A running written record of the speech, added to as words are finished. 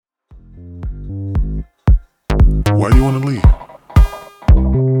Why do you want to leave?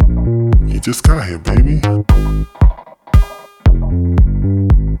 You just got here, baby.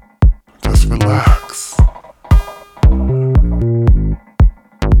 Just relax.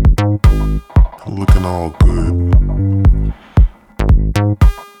 Looking all good.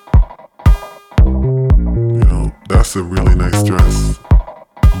 You know, that's a really nice dress.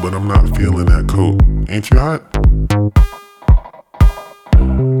 But I'm not feeling that coat. Ain't you hot?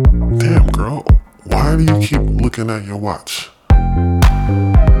 Damn, girl. Why do you keep looking at your watch?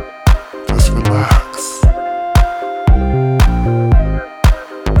 Just relax.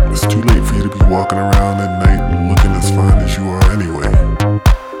 It's too late for you to be walking around at night looking as fine as you are anyway.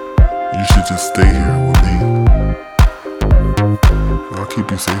 You should just stay here with me. I'll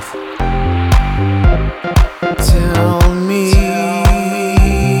keep you safe. Tell me,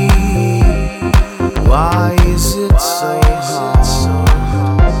 why is it so hard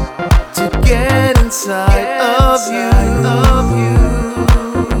to get inside of you?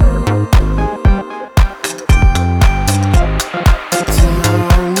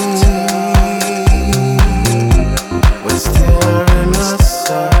 Tell me, what's tearing us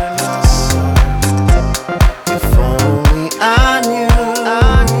apart? If only I knew.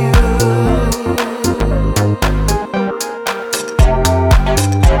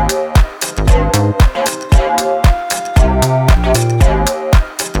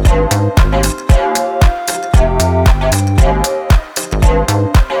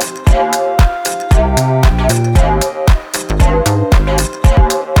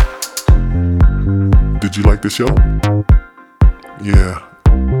 Did you like the show? Yeah,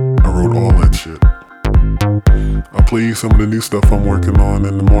 I wrote all that shit. I'll play you some of the new stuff I'm working on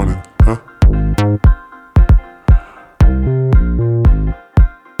in the morning.